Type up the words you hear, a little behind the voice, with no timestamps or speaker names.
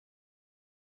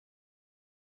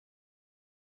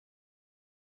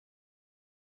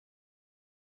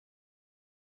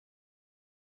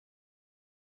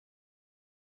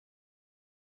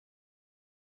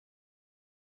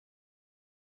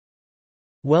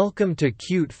Welcome to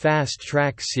Qt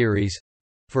FasTrack series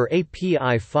for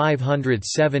API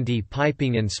 570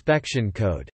 piping inspection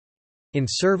code,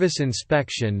 in-service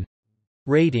inspection,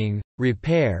 rating,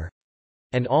 repair,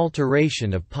 and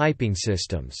alteration of piping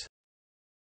systems.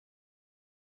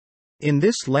 In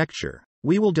this lecture,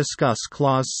 we will discuss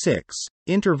Clause 6,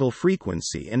 interval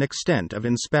frequency and extent of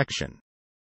inspection.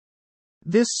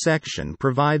 This section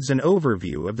provides an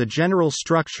overview of the general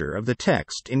structure of the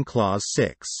text in Clause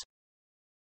 6.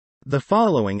 The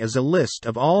following is a list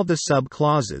of all the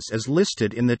sub-clauses as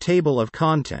listed in the table of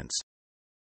contents.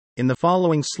 In the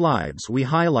following slides we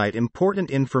highlight important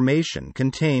information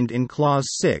contained in Clause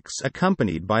 6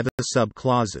 accompanied by the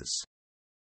sub-clauses.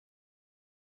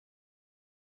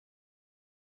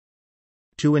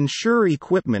 To ensure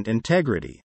equipment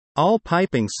integrity, all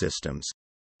piping systems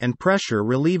and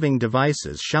pressure-relieving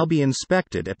devices shall be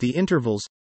inspected at the intervals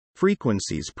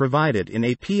frequencies provided in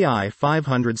API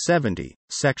 570,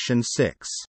 Section 6.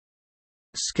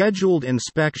 Scheduled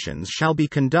inspections shall be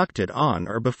conducted on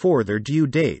or before their due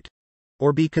date,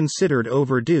 or be considered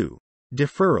overdue,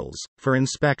 deferrals, for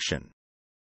inspection.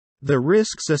 The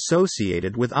risks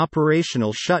associated with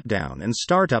operational shutdown and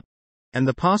startup, and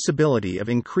the possibility of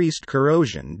increased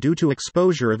corrosion due to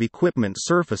exposure of equipment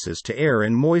surfaces to air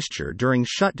and moisture during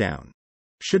shutdown,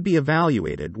 should be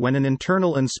evaluated when an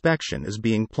internal inspection is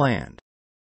being planned.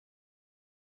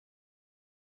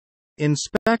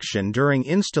 Inspection during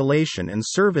installation and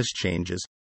service changes.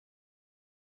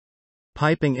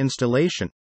 Piping installation.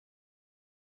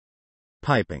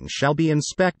 Piping shall be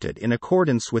inspected in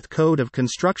accordance with Code of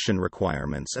Construction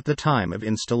requirements at the time of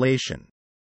installation.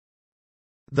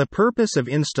 The purpose of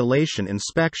installation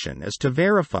inspection is to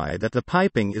verify that the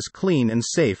piping is clean and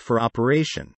safe for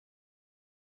operation,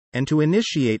 and to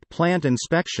initiate plant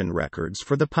inspection records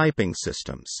for the piping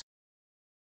systems.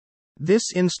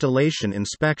 This installation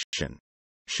inspection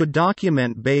should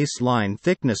document baseline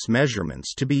thickness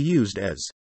measurements to be used as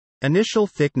initial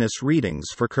thickness readings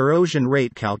for corrosion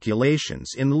rate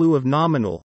calculations in lieu of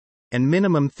nominal and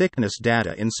minimum thickness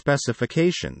data in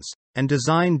specifications and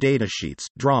design datasheets,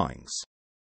 drawings.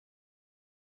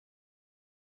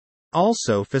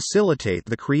 Also facilitate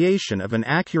the creation of an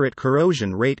accurate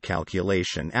corrosion rate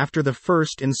calculation after the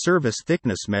first in-service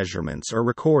thickness measurements are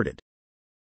recorded.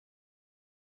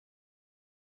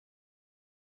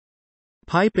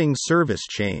 Piping service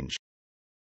change.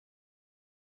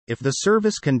 If the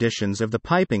service conditions of the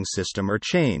piping system are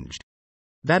changed,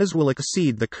 that is, will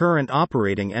exceed the current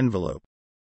operating envelope.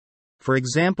 For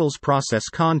examples, process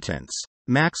contents,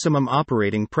 maximum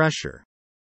operating pressure,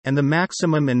 and the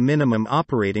maximum and minimum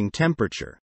operating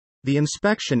temperature, the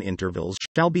inspection intervals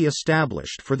shall be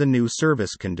established for the new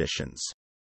service conditions.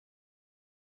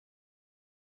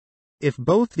 If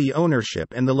both the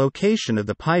ownership and the location of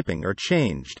the piping are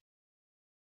changed,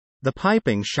 the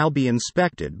piping shall be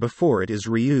inspected before it is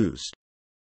reused.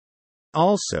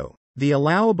 Also, the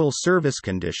allowable service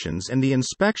conditions and the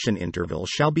inspection interval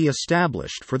shall be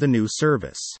established for the new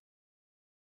service.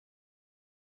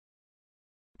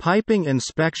 Piping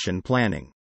inspection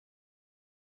planning.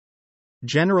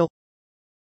 General.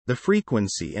 The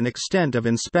frequency and extent of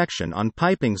inspection on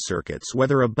piping circuits,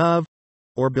 whether above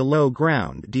or below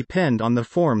ground, depend on the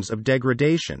forms of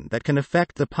degradation that can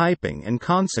affect the piping and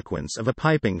consequence of a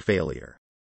piping failure.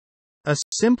 A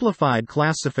simplified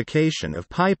classification of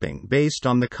piping based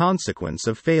on the consequence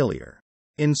of failure.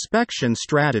 Inspection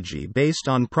strategy based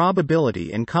on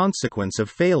probability and consequence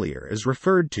of failure is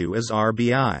referred to as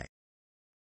RBI.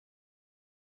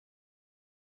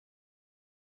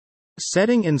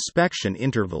 Setting inspection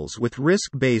intervals with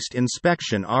risk-based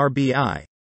inspection RBI.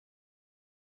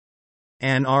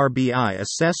 An RBI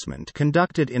assessment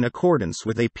conducted in accordance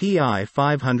with API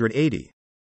 580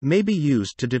 may be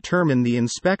used to determine the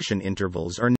inspection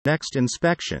intervals or next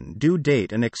inspection due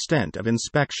date and extent of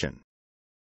inspection.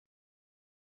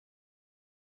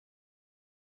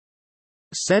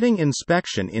 Setting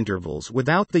inspection intervals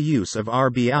without the use of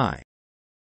RBI.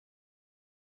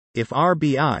 If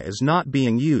RBI is not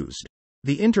being used,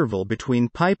 the interval between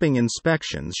piping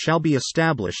inspections shall be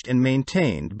established and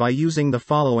maintained by using the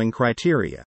following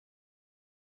criteria: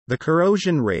 the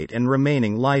corrosion rate and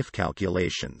remaining life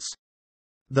calculations,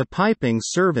 the piping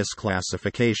service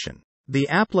classification, the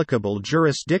applicable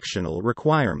jurisdictional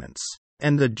requirements,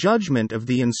 and the judgment of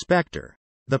the inspector,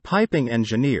 the piping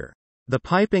engineer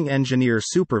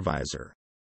supervisor,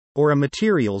 or a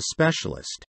materials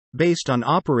specialist, based on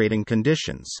operating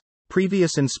conditions,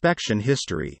 previous inspection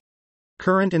history,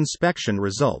 current inspection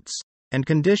results, and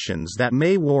conditions that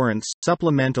may warrant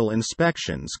supplemental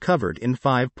inspections covered in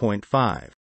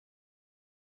 5.5.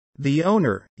 The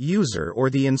owner, user or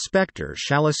the inspector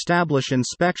shall establish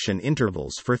inspection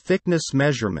intervals for thickness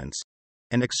measurements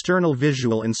and external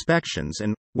visual inspections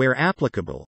and, where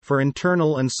applicable, for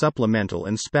internal and supplemental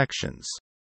inspections.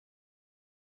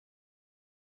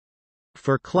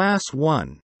 For Class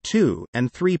 1, 2,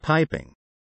 and 3 piping,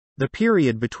 the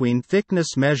period between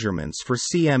thickness measurements for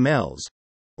CMLs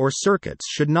or circuits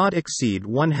should not exceed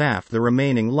 1/2 the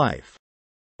remaining life,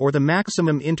 or the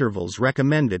maximum intervals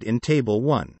recommended in Table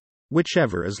 1,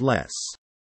 whichever is less.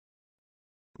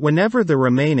 Whenever the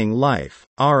remaining life,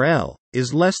 RL,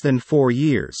 is less than 4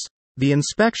 years, the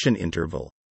inspection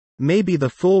interval may be the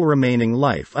full remaining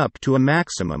life up to a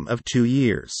maximum of 2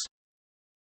 years.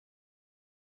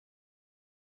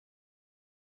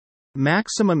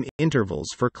 Maximum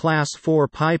intervals for Class 4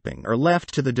 piping are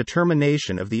left to the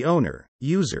determination of the owner,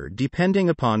 user depending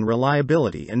upon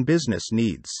reliability and business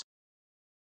needs.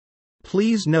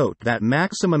 Please note that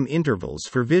maximum intervals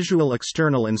for visual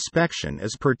external inspection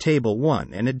is per Table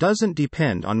 1 and it doesn't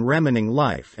depend on remaining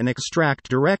life and extract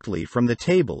directly from the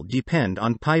table depend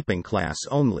on piping class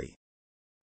only.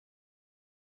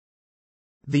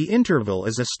 The interval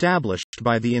is established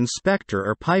by the inspector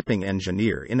or piping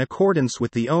engineer in accordance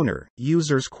with the owner,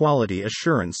 user's quality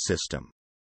assurance system.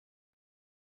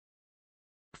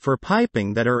 For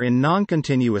piping that are in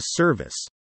non-continuous service,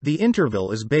 the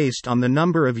interval is based on the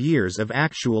number of years of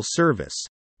actual service,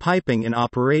 piping in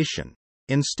operation,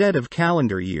 instead of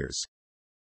calendar years,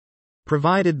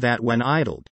 provided that when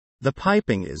idled, the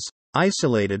piping is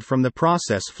isolated from the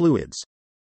process fluids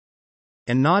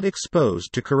and not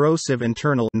exposed to corrosive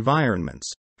internal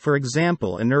environments, for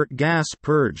example inert gas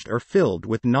purged or filled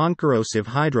with non-corrosive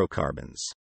hydrocarbons.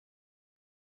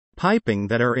 Piping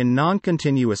that are in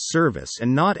non-continuous service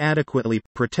and not adequately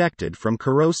protected from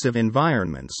corrosive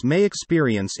environments may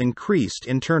experience increased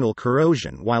internal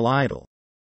corrosion while idle.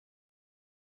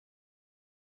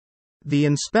 The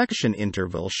inspection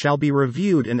interval shall be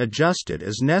reviewed and adjusted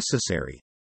as necessary,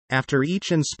 after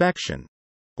each inspection,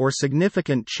 or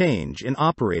significant change in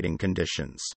operating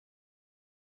conditions.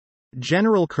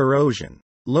 General corrosion,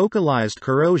 localized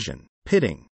corrosion,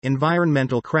 pitting,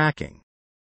 environmental cracking,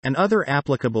 and other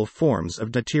applicable forms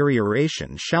of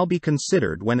deterioration shall be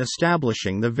considered when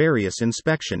establishing the various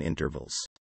inspection intervals.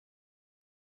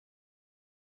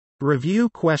 Review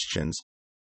questions.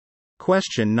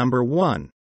 Question number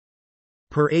 1.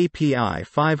 Per API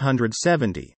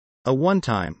 570, a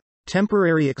one-time,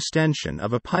 temporary extension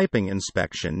of a piping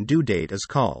inspection due date is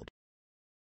called.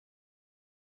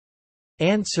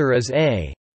 Answer is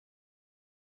A.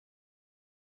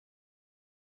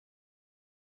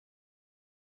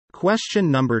 Question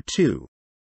number 2.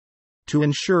 To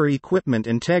ensure equipment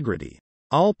integrity,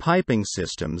 all piping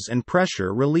systems and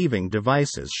pressure relieving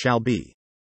devices shall be.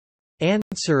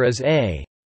 Answer is A.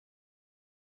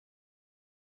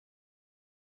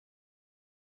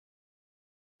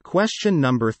 Question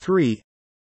number 3.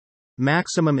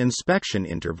 Maximum inspection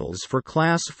intervals for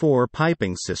Class 4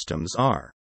 piping systems are.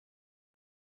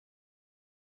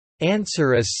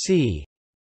 Answer is C.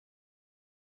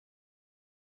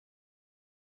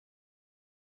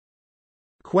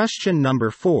 Question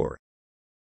number 4.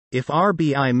 If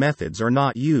RBI methods are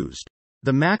not used,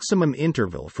 the maximum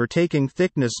interval for taking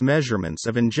thickness measurements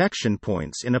of injection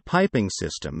points in a piping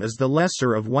system is the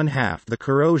lesser of 1/2 the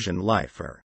corrosion life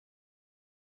or.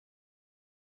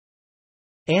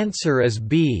 Answer is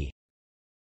B.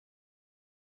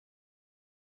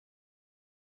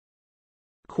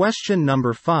 Question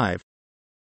number 5.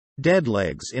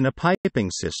 Deadlegs in a piping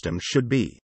system should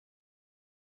be.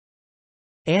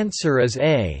 Answer is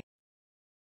A.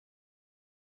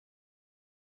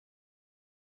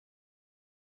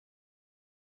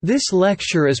 This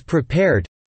lecture is prepared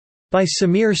by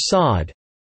Samir Saad,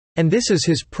 and this is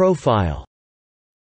his profile.